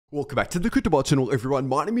Welcome back to the cryptoworld channel, everyone.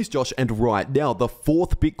 My name is Josh, and right now the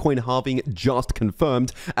fourth Bitcoin halving just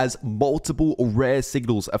confirmed as multiple rare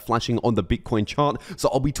signals are flashing on the Bitcoin chart. So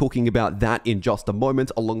I'll be talking about that in just a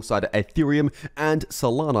moment, alongside Ethereum and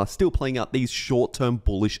Solana still playing out these short-term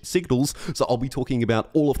bullish signals. So I'll be talking about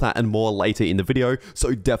all of that and more later in the video,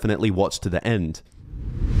 so definitely watch to the end.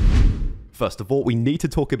 First of all, we need to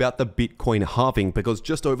talk about the Bitcoin halving, because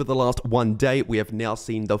just over the last one day, we have now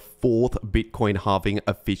seen the fourth Bitcoin halving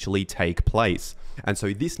officially take place. And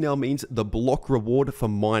so this now means the block reward for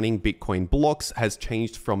mining Bitcoin blocks has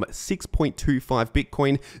changed from 6.25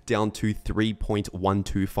 Bitcoin down to 3.125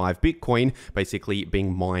 Bitcoin, basically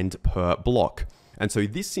being mined per block. And so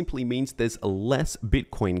this simply means there's less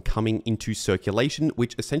Bitcoin coming into circulation,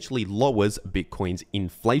 which essentially lowers Bitcoin's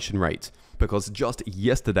inflation rate. Because just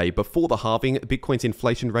yesterday, before the halving, Bitcoin's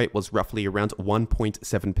inflation rate was roughly around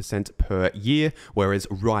 1.7% per year, whereas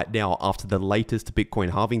right now, after the latest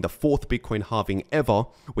Bitcoin halving, the fourth Bitcoin halving ever,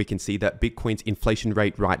 we can see that Bitcoin's inflation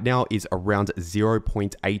rate right now is around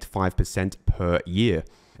 0.85% per year.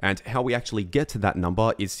 And how we actually get to that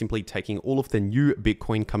number is simply taking all of the new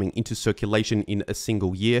Bitcoin coming into circulation in a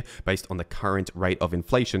single year based on the current rate of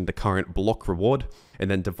inflation, the current block reward, and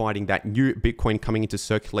then dividing that new Bitcoin coming into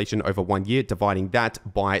circulation over 1 year, dividing that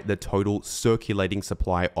by the total circulating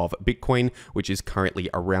supply of Bitcoin, which is currently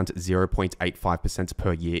around 0.85%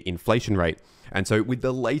 per year inflation rate. And so with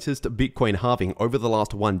the latest Bitcoin halving over the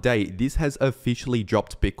last 1 day, this has officially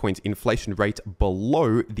dropped Bitcoin's inflation rate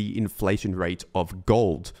below the inflation rate of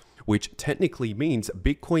gold, which technically means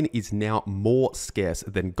Bitcoin is now more scarce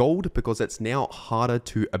than gold, because it's now harder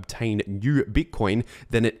to obtain new Bitcoin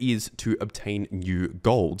than it is to obtain new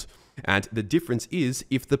gold. And the difference is,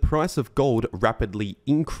 if the price of gold rapidly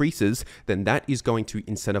increases, then that is going to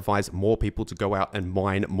incentivize more people to go out and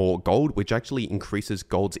mine more gold, which actually increases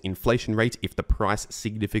gold's inflation rate if the price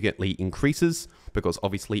significantly increases. Because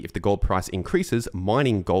obviously, if the gold price increases,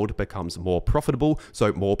 mining gold becomes more profitable,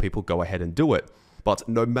 so more people go ahead and do it. But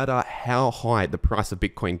no matter how high the price of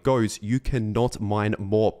Bitcoin goes, you cannot mine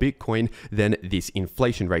more Bitcoin than this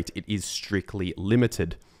inflation rate. It is strictly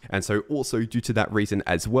limited. And so also due to that reason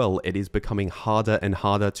as well, it is becoming harder and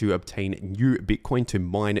harder to obtain new Bitcoin, to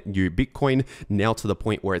mine new Bitcoin, now to the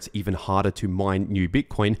point where it's even harder to mine new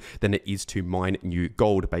Bitcoin than it is to mine new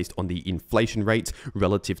gold based on the inflation rate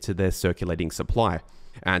relative to their circulating supply.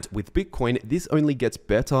 And with Bitcoin, this only gets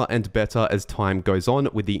better and better as time goes on,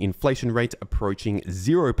 with the inflation rate approaching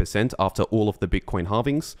 0% after all of the Bitcoin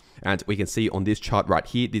halvings. And we can see on this chart right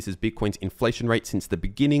here, this is Bitcoin's inflation rate since the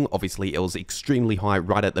beginning. Obviously, it was extremely high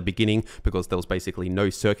right at the beginning because there was basically no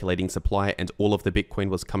circulating supply, and all of the Bitcoin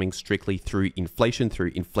was coming strictly through inflation,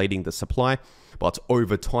 through inflating the supply. But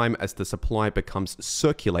over time, as the supply becomes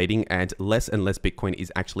circulating and less Bitcoin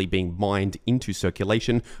is actually being mined into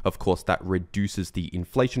circulation, of course, that reduces the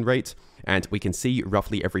inflation rate. And we can see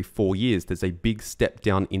roughly every 4 years, there's a big step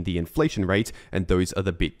down in the inflation rate, and those are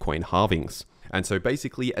the Bitcoin halvings. And so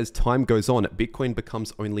basically, as time goes on, Bitcoin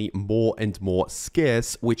becomes only more and more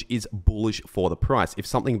scarce, which is bullish for the price. If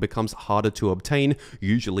something becomes harder to obtain,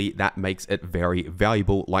 usually that makes it very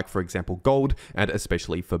valuable, like for example, gold, and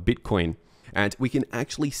especially for Bitcoin. And we can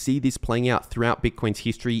actually see this playing out throughout Bitcoin's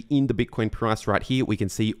history in the Bitcoin price right here. We can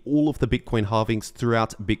see all of the Bitcoin halvings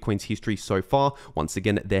throughout Bitcoin's history so far. Once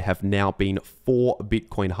again, there have now been 4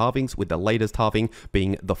 Bitcoin halvings, with the latest halving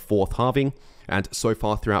being the 4th halving. And so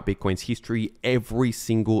far throughout Bitcoin's history, every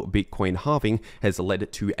single Bitcoin halving has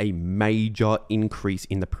led to a major increase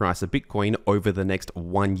in the price of Bitcoin over the next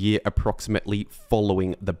 1 year approximately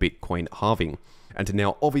following the Bitcoin halving. And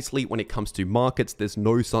now, obviously, when it comes to markets, there's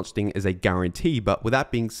no such thing as a guarantee. But with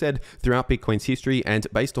that being said, throughout Bitcoin's history, and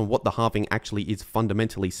based on what the halving actually is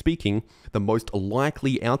fundamentally speaking, the most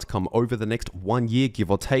likely outcome over the next 1 year,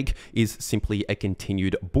 give or take, is simply a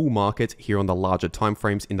continued bull market here on the larger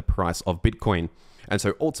timeframes in the price of Bitcoin. And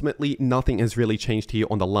so ultimately, nothing has really changed here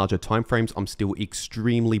on the larger timeframes. I'm still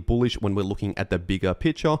extremely bullish when we're looking at the bigger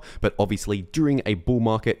picture, but obviously during a bull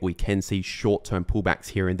market, we can see short-term pullbacks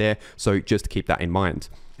here and there. So just keep that in mind.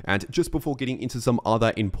 And just before getting into some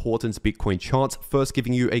other important Bitcoin charts, first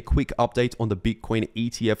giving you a quick update on the Bitcoin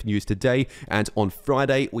ETF news today. And on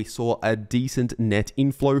Friday, we saw a decent net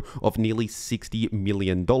inflow of nearly $60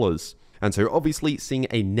 million. And so obviously seeing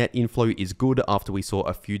a net inflow is good after we saw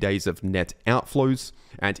a few days of net outflows.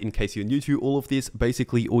 And in case you're new to all of this,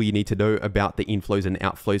 basically all you need to know about the inflows and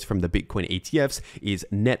outflows from the Bitcoin ETFs is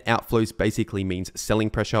net outflows basically means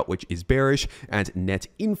selling pressure, which is bearish, and net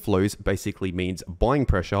inflows basically means buying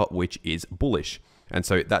pressure, which is bullish. And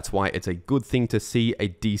so that's why it's a good thing to see a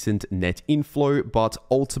decent net inflow. But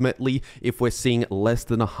ultimately, if we're seeing less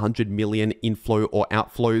than 100 million inflow or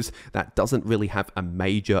outflows, that doesn't really have a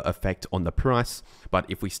major effect on the price. But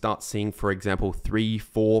if we start seeing, for example, $300,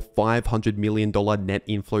 $400, $500 million net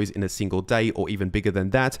inflows in a single day, or even bigger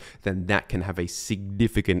than that, then that can have a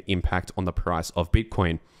significant impact on the price of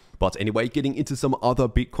Bitcoin. But anyway, getting into some other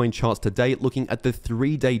Bitcoin charts today, looking at the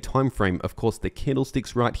 3-day time frame. Of course, the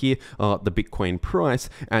candlesticks right here are the Bitcoin price,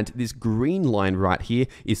 and this green line right here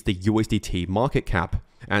is the USDT market cap.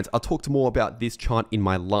 And I'll talk more about this chart in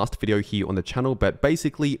my last video here on the channel, but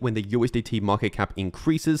basically when the USDT market cap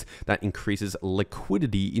increases, that increases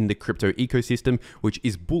liquidity in the crypto ecosystem, which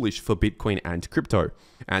is bullish for Bitcoin and crypto.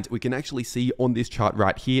 And we can actually see on this chart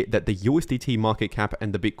right here that the USDT market cap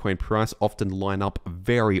and the Bitcoin price often line up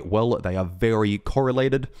very well. They are very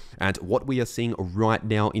correlated. And what we are seeing right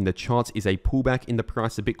now in the charts is a pullback in the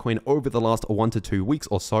price of Bitcoin over the last 1 to 2 weeks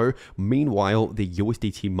or so. Meanwhile, the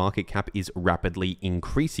USDT market cap is rapidly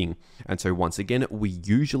increasing. And so once again, we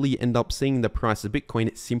usually end up seeing the price of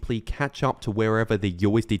Bitcoin simply catch up to wherever the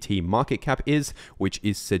USDT market cap is, which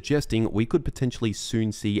is suggesting we could potentially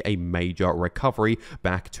soon see a major recovery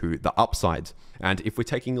back to the upside. And if we're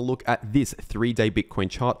taking a look at this 3-day Bitcoin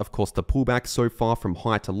chart, of course, the pullback so far from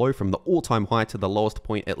high to low, from the all-time high to the lowest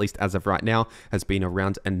point, at least as of right now, has been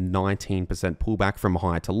around a 19% pullback from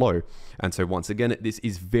high to low. And so once again, this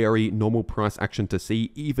is very normal price action to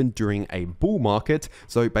see even during a bull market.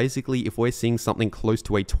 So basically, if we're seeing something close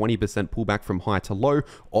to a 20% pullback from high to low,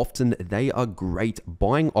 often they are great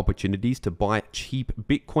buying opportunities to buy cheap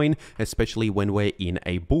Bitcoin, especially when we're in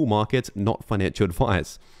a bull market, not financial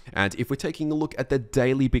advice. And if we're taking a look at the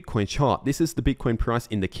daily Bitcoin chart, this is the Bitcoin price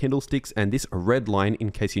in the candlesticks, and this red line,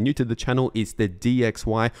 in case you're new to the channel, is the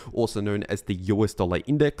DXY, also known as the US dollar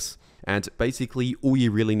index. And basically, all you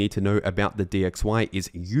really need to know about the DXY is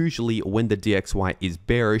usually when the DXY is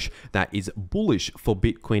bearish, that is bullish for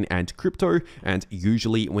Bitcoin and crypto. And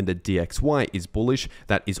usually when the DXY is bullish,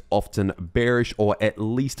 that is often bearish or at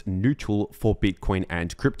least neutral for Bitcoin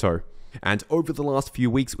and crypto. And over the last few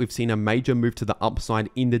weeks, we've seen a major move to the upside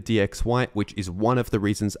in the DXY, which is one of the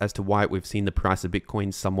reasons as to why we've seen the price of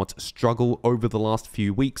Bitcoin somewhat struggle over the last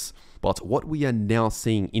few weeks. But what we are now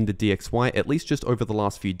seeing in the DXY, at least just over the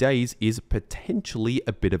last few days, is potentially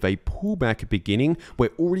a bit of a pullback beginning.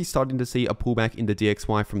 We're already starting to see a pullback in the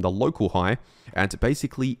DXY from the local high. And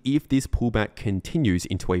basically, if this pullback continues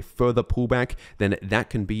into a further pullback, then that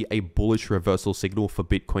can be a bullish reversal signal for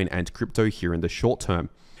Bitcoin and crypto here in the short term.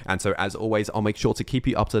 And so as always, I'll make sure to keep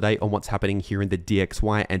you up to date on what's happening here in the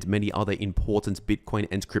DXY and many other important Bitcoin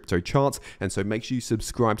and crypto charts. And so make sure you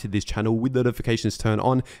subscribe to this channel with notifications turned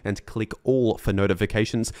on and click all for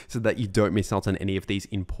notifications so that you don't miss out on any of these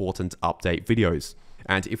important update videos.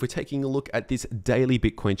 And if we're taking a look at this daily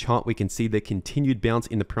Bitcoin chart, we can see the continued bounce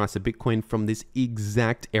in the price of Bitcoin from this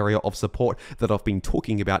exact area of support that I've been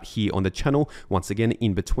talking about here on the channel, once again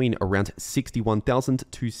in between around 61,000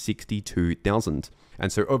 to 62,000.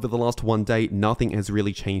 And so over the last 1 day, nothing has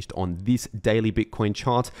really changed on this daily Bitcoin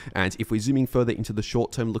chart. And if we're zooming further into the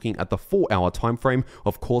short term, looking at the 4-hour time frame,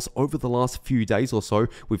 of course, over the last few days or so,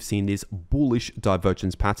 we've seen this bullish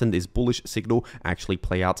divergence pattern, this bullish signal actually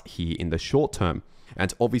play out here in the short term.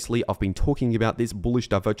 And obviously, I've been talking about this bullish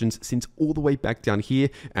divergence since all the way back down here,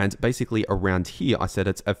 and basically around here, I said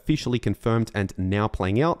it's officially confirmed and now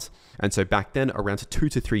playing out. And so back then, around 2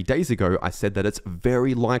 to 3 days ago, I said that it's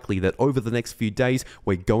very likely that over the next few days,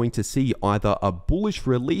 we're going to see either a bullish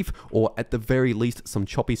relief or at the very least some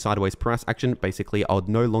choppy sideways price action. Basically, I would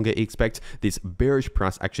no longer expect this bearish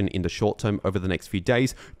price action in the short term over the next few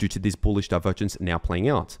days due to this bullish divergence now playing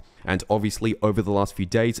out. And obviously, over the last few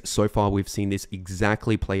days, so far, we've seen this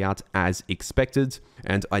exactly play out as expected.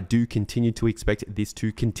 And I do continue to expect this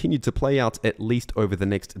to continue to play out at least over the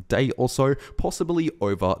next day or so, possibly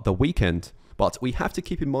over the weekend. But we have to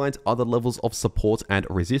keep in mind other levels of support and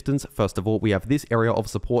resistance. First of all, we have this area of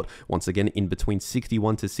support, once again, in between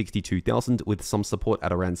 61 to 62,000 with some support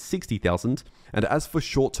at around 60,000. And as for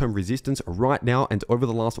short-term resistance, right now and over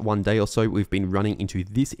the last 1 day or so, we've been running into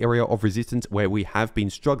this area of resistance where we have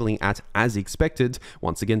been struggling at as expected,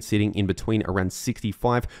 once again, sitting in between around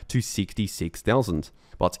 65 to 66,000.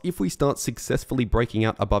 But if we start successfully breaking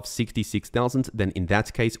out above 66,000, then in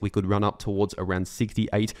that case, we could run up towards around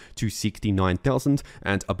 68 to 69,000.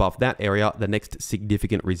 And above that area, the next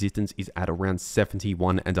significant resistance is at around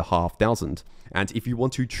 71,500. And if you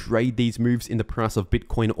want to trade these moves in the price of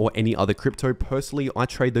Bitcoin or any other crypto, personally, I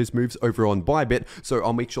trade those moves over on Bybit. So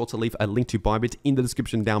I'll make sure to leave a link to Bybit in the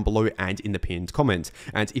description down below and in the pinned comment.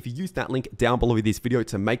 And if you use that link down below this video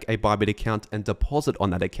to make a Bybit account and deposit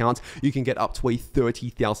on that account, you can get up to a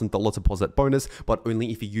 $30,000 deposit bonus, but only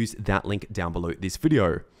if you use that link down below this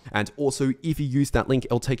video. And also, if you use that link,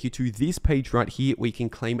 it'll take you to this page right here where you can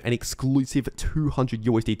claim an exclusive 200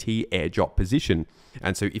 USDT airdrop position.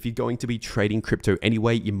 And so if you're going to be trading crypto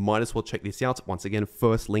anyway, you might as well check this out. Once again,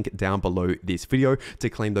 first link down below this video to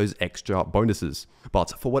claim those extra bonuses.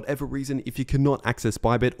 But for whatever reason, if you cannot access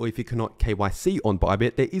Bybit or if you cannot KYC on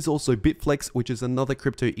Bybit, there is also Bitflex, which is another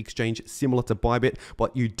crypto exchange similar to Bybit,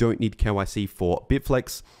 but you don't need KYC for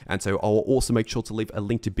Bitflex. And so I'll also make sure to leave a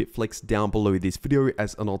link to Bitflex down below this video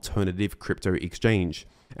as an alternative crypto exchange.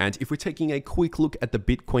 And if we're taking a quick look at the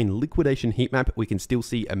Bitcoin liquidation heat map, we can still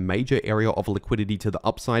see a major area of liquidity to the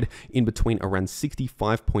upside in between around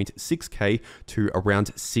 65.6k to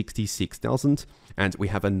around 66,000. And we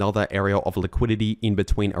have another area of liquidity in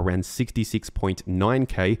between around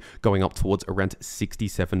 66.9k going up towards around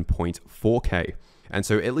 67.4k. And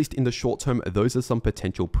so at least in the short term, those are some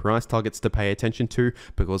potential price targets to pay attention to,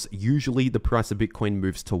 because usually the price of Bitcoin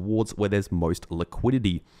moves towards where there's most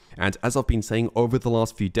liquidity. And as I've been saying over the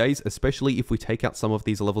last few days, especially if we take out some of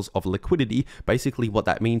these levels of liquidity, basically what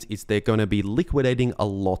that means is they're going to be liquidating a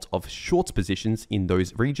lot of short positions in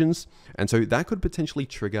those regions. And so that could potentially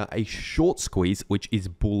trigger a short squeeze, which is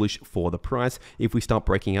bullish for the price if we start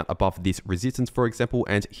breaking out above this resistance, for example,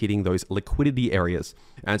 and hitting those liquidity areas.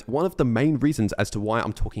 And one of the main reasons as to why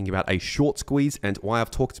I'm talking about a short squeeze and why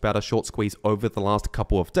I've talked about a short squeeze over the last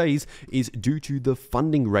couple of days is due to the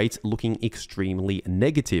funding rates looking extremely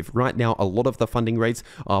negative. Right now, a lot of the funding rates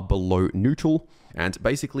are below neutral. And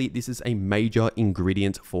basically, this is a major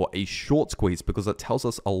ingredient for a short squeeze because it tells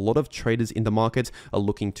us a lot of traders in the market are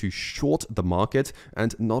looking to short the market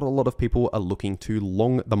and not a lot of people are looking to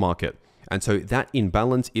long the market. And so that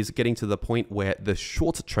imbalance is getting to the point where the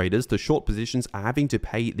short traders, the short positions, are having to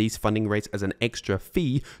pay these funding rates as an extra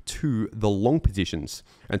fee to the long positions.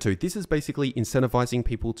 And so this is basically incentivizing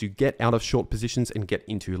people to get out of short positions and get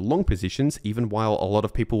into long positions, even while a lot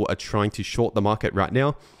of people are trying to short the market right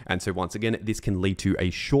now. And so once again, this can lead to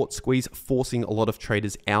a short squeeze, forcing a lot of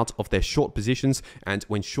traders out of their short positions. And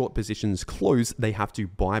when short positions close, they have to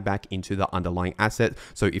buy back into the underlying asset.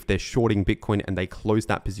 So if they're shorting Bitcoin and they close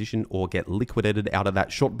that position or get liquidated out of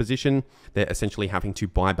that short position, they're essentially having to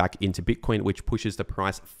buy back into Bitcoin, which pushes the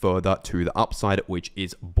price further to the upside, which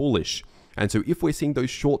is bullish. And so if we're seeing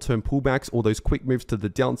those short-term pullbacks or those quick moves to the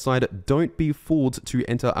downside, don't be fooled to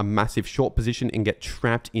enter a massive short position and get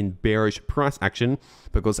trapped in bearish price action,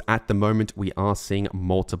 because at the moment we are seeing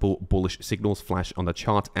multiple bullish signals flash on the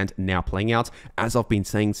chart and now playing out, as I've been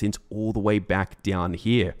saying since all the way back down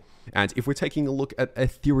here. And if we're taking a look at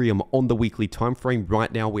Ethereum on the weekly time frame,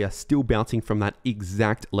 right now we are still bouncing from that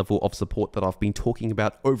exact level of support that I've been talking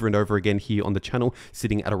about over and over again here on the channel,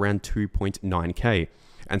 sitting at around 2.9k.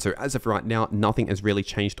 And so as of right now, nothing has really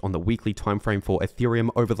changed on the weekly time frame for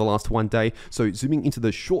Ethereum over the last one day. So zooming into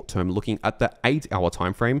the short term, looking at the 8-hour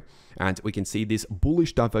time frame, and we can see this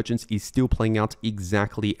bullish divergence is still playing out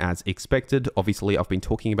exactly as expected. Obviously, I've been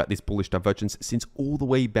talking about this bullish divergence since all the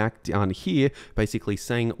way back down here, basically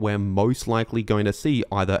saying we're most likely going to see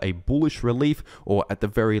either a bullish relief or at the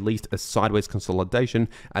very least a sideways consolidation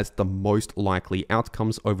as the most likely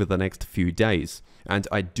outcomes over the next few days. And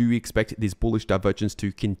I do expect this bullish divergence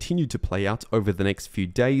to continue to play out over the next few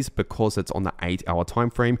days because it's on the 8-hour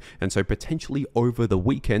time frame. And so potentially over the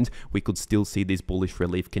weekend, we could still see this bullish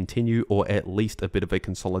relief continue, or at least a bit of a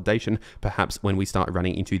consolidation, perhaps when we start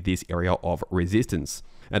running into this area of resistance.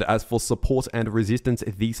 And as for support and resistance,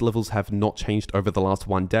 these levels have not changed over the last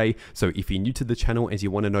one day. So if you're new to the channel and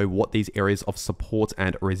you want to know what these areas of support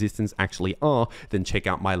and resistance actually are, then check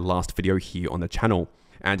out my last video here on the channel.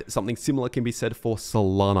 And something similar can be said for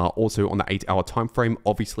Solana, also on the 8-hour time frame.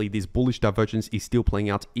 Obviously, this bullish divergence is still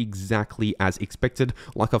playing out exactly as expected.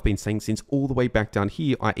 Like I've been saying since all the way back down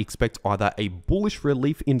here, I expect either a bullish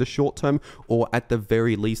relief in the short term or at the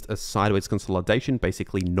very least a sideways consolidation,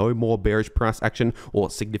 basically no more bearish price action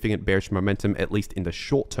or significant bearish momentum, at least in the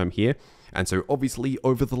short term here. And so obviously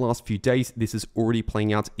over the last few days, this is already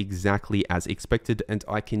playing out exactly as expected, and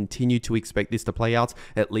I continue to expect this to play out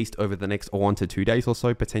at least over the next 1 to 2 days or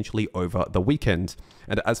so, potentially over the weekend.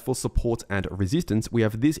 And as for support and resistance, we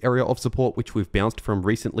have this area of support which we've bounced from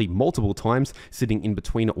recently multiple times, sitting in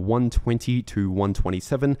between 120 to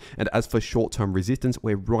 127. And as for short-term resistance,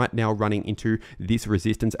 we're right now running into this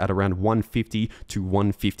resistance at around 150 to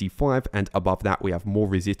 155, and above that we have more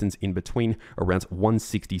resistance in between around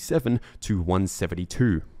 167 to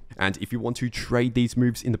 172. And if you want to trade these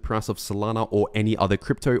moves in the price of Solana or any other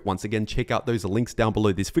crypto, once again, check out those links down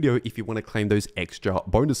below this video if you want to claim those extra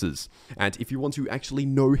bonuses. And if you want to actually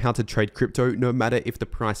know how to trade crypto, no matter if the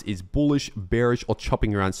price is bullish, bearish, or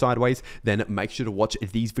chopping around sideways, then make sure to watch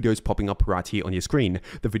these videos popping up right here on your screen.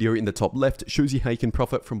 The video in the top left shows you how you can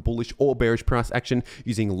profit from bullish or bearish price action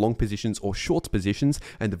using long positions or short positions,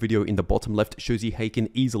 and the video in the bottom left shows you how you can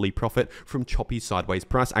easily profit from choppy sideways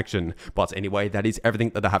price action. But anyway, that is everything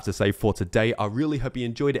that I have to say for today. I really hope you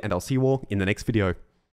enjoyed it, and I'll see you all in the next video.